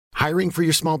Hiring for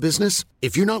your small business?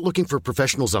 If you're not looking for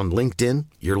professionals on LinkedIn,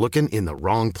 you're looking in the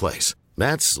wrong place.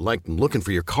 That's like looking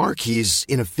for your car keys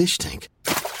in a fish tank.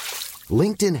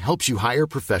 LinkedIn helps you hire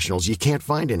professionals you can't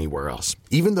find anywhere else,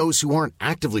 even those who aren't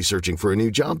actively searching for a new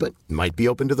job but might be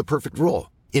open to the perfect role.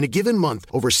 In a given month,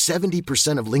 over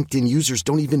 70% of LinkedIn users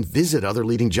don't even visit other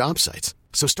leading job sites.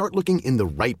 So start looking in the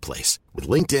right place. With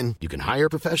LinkedIn, you can hire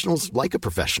professionals like a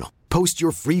professional. Post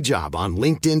your free job on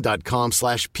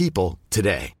linkedin.com/people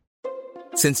today.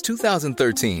 Since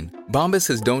 2013, Bombas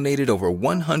has donated over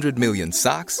 100 million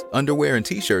socks, underwear, and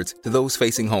T-shirts to those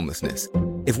facing homelessness.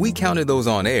 If we counted those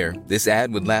on air, this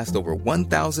ad would last over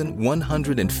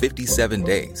 1,157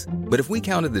 days. But if we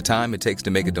counted the time it takes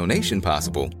to make a donation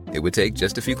possible, it would take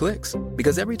just a few clicks.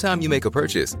 Because every time you make a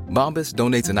purchase, Bombas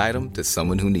donates an item to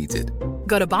someone who needs it.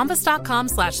 Go to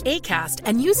bombas.com/ACAST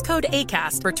and use code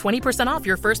ACAST for 20% off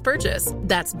your first purchase.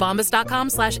 That's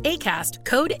bombas.com/ACAST,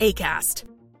 code ACAST.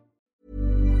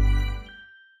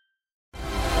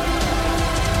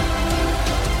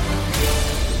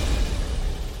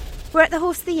 We're at the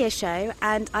Horse of the Year show,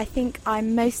 and I think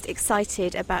I'm most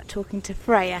excited about talking to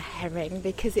Freya Herring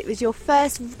because it was your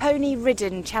first pony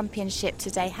ridden championship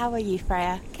today. How are you,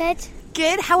 Freya? Good.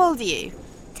 Good. How old are you?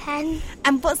 10.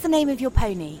 And what's the name of your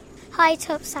pony? High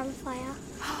Top Sunfire.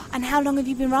 And how long have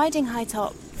you been riding High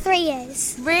Top? 3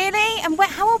 years. Really? And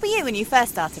how old were you when you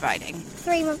first started riding?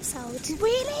 3 months old.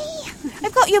 Really?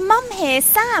 I've got your mum here,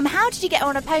 Sam. How did you get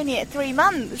on a pony at 3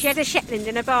 months? She had a Shetland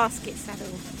in a basket saddle.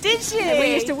 Did she? Yeah,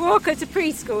 we used to walk her to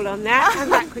preschool on that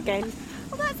and back again.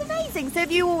 Well, that's amazing. So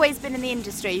have you always been in the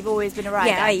industry? You've always been a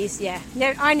rider? Yeah,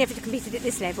 No, I never competed at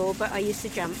this level, but I used to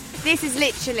jump. This is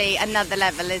literally another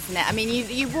level, isn't it? I mean,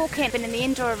 you walk in the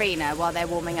indoor arena while they're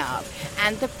warming up,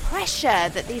 and the pressure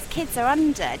that these kids are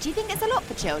under, do you think it's a lot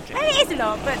for children? It is a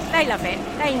lot, but they love it.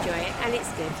 They enjoy it, and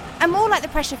it's good. And more like the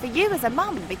pressure for you as a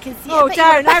mum, because... Oh,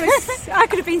 don't. I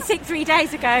could have been sick 3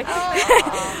 days ago.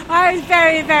 Oh. I was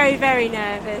very, very, very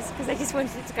nervous, because I just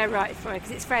wanted it to go right for her,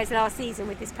 because it's Freya's last season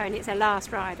with this pony. It's her last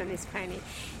ride on this pony,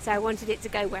 so I wanted it to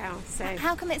go well. So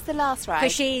how come it's the last ride?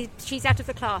 Because she's out of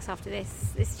the class after this.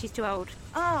 She's too old.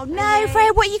 Oh no,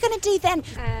 Freya, what are you going to do then?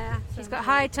 She's got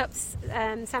High Top's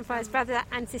Sunfire's brother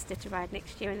and sister to ride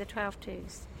next year in the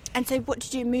 12-2s. And so what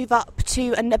did you move up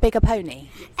to a bigger pony?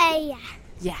 Yeah.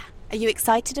 Yeah. Are you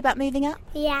excited about moving up?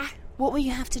 Yeah. What will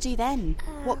you have to do then?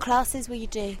 What classes will you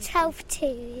do?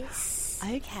 12-2s.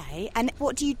 Okay. And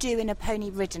what do you do in a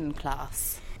pony ridden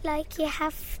class? Like, you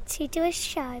have to do a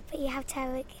show, but you have to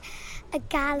have a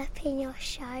gallop in your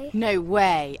show. No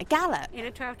way. A gallop? In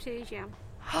a 12-2s, yeah.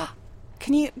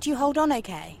 Do you hold on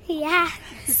okay? Yeah.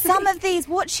 Some of these,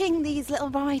 watching these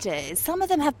little riders, some of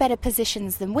them have better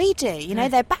positions than we do. You know,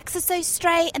 their backs are so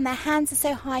straight and their hands are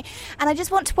so high. And I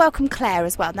just want to welcome Claire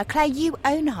as well. Now, Claire, you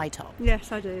own High Top.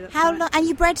 Yes, I do. That's How right. long? And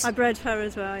you bred? I bred her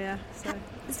as well, yeah. So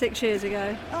 6 years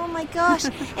ago. Oh my gosh.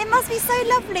 It must be so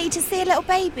lovely to see a little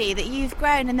baby that you've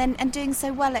grown and doing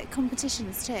so well at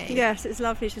competitions too. Yes, it's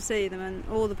lovely to see them, and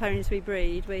all the ponies we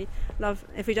breed, we love.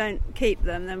 If we don't keep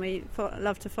them, then we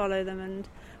love to follow them and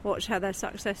watch how their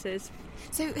success is.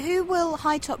 So who will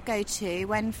High Top go to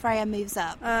when Freya moves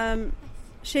up?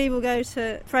 She will go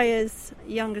to Freya's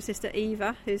younger sister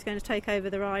Eva, who's going to take over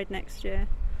the ride next year.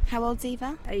 How old's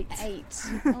Eva? 8.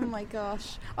 Oh my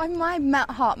gosh. My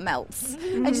heart melts.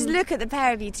 I just look at the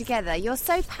pair of you together. You're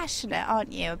so passionate,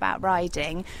 aren't you, about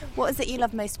riding? What is it you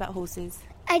love most about horses?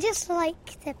 I just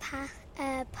like the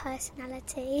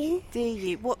personality. Do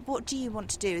you? What do you want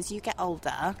to do as you get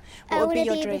older? I What would be want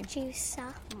to your be a dream?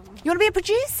 producer. You want to be a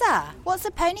producer? What's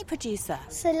a pony producer?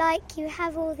 So, like, you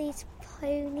have all these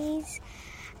ponies,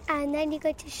 and then you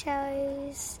go to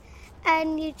shows,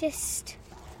 and you just...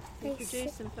 You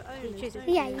produce them for owners.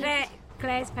 Yeah.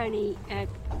 Claire's pony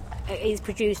is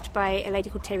produced by a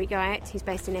lady called Terry Guyett, who's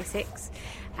based in Essex,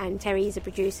 and Terry is a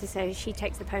producer, so she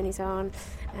takes the ponies on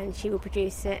and she will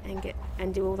produce it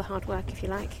and do all the hard work, if you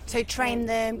like. So train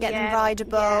them, get them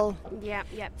rideable. Yeah.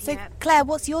 So Claire,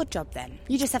 what's your job then?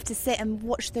 You just have to sit and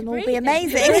watch them all be breed them.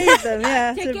 amazing. Breed them,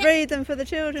 yeah, To to get- breed them for the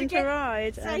children to get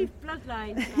ride. Safe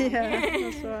bloodlines. Yeah,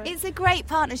 that's right. It's a great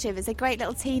partnership. It's a great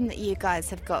little team that you guys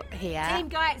have got here. Team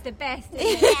Guyett's the best.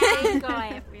 Team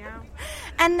Guyett, yeah.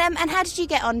 And how did you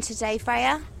get on today,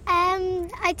 Freya?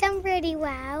 I done really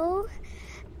well.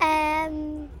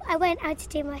 I went out to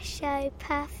do my show,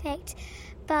 perfect.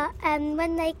 But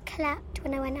when they clapped,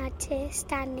 when I went out to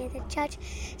stand near the judge,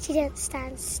 she didn't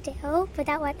stand still, but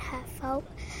that wasn't her fault.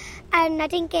 And I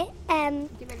didn't get I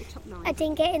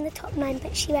didn't get in the top 9,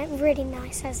 but she went really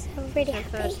nice. I was really happy.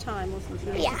 First time, wasn't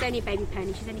it? Yeah. She's only a baby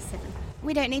pony. She's only 7.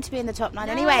 We don't need to be in the top 9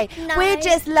 anyway. No. We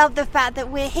just love the fact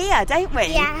that we're here, don't we?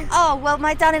 Yeah. Oh, well,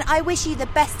 my darling, I wish you the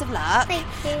best of luck. Thank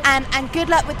you. And good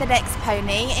luck with the next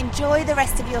pony. Enjoy the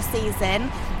rest of your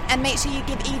season. And make sure you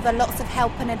give Eva lots of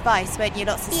help and advice, won't you?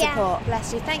 Lots of support.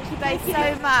 Bless you. Thank you both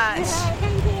so much.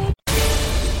 Thank you.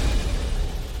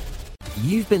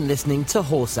 You've been listening to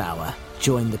Horse Hour.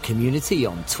 Join the community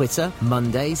on Twitter,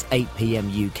 Mondays, 8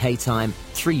 p.m. UK time,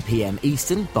 3 p.m.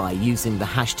 Eastern by using the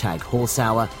hashtag Horse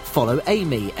Hour. Follow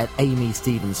Amy at Amy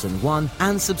Stevenson1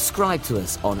 and subscribe to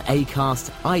us on Acast,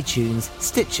 iTunes,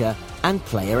 Stitcher and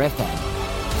Player FM.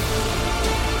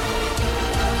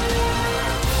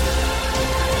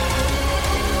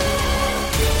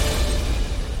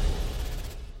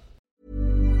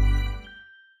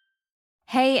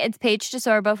 Hey, it's Paige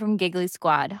DeSorbo from Giggly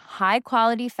Squad. High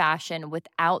quality fashion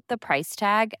without the price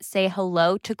tag. Say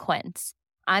hello to Quince.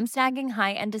 I'm snagging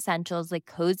high-end essentials like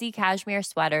cozy cashmere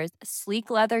sweaters, sleek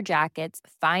leather jackets,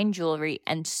 fine jewelry,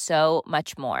 and so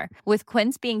much more. With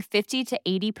Quince being 50 to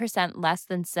 80% less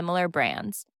than similar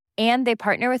brands. And they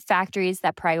partner with factories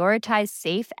that prioritize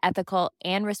safe, ethical,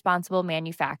 and responsible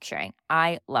manufacturing.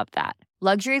 I love that.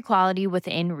 Luxury quality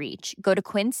within reach. Go to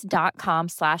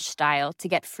quince.com/style to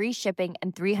get free shipping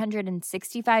and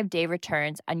 365-day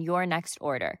returns on your next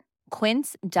order.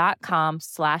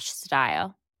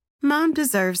 Quince.com/style. Mom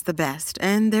deserves the best,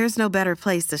 and there's no better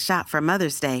place to shop for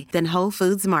Mother's Day than Whole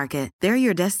Foods Market. They're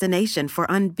your destination for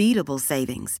unbeatable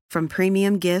savings, from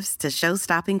premium gifts to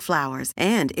show-stopping flowers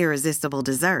and irresistible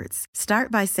desserts. Start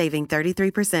by saving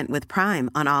 33% with Prime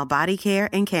on all body care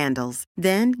and candles.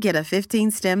 Then get a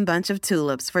 15-stem bunch of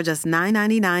tulips for just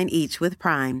 $9.99 each with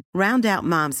Prime. Round out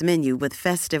Mom's menu with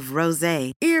festive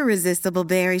rosé, irresistible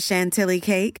berry chantilly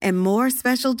cake, and more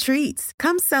special treats.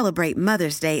 Come celebrate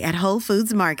Mother's Day at Whole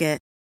Foods Market.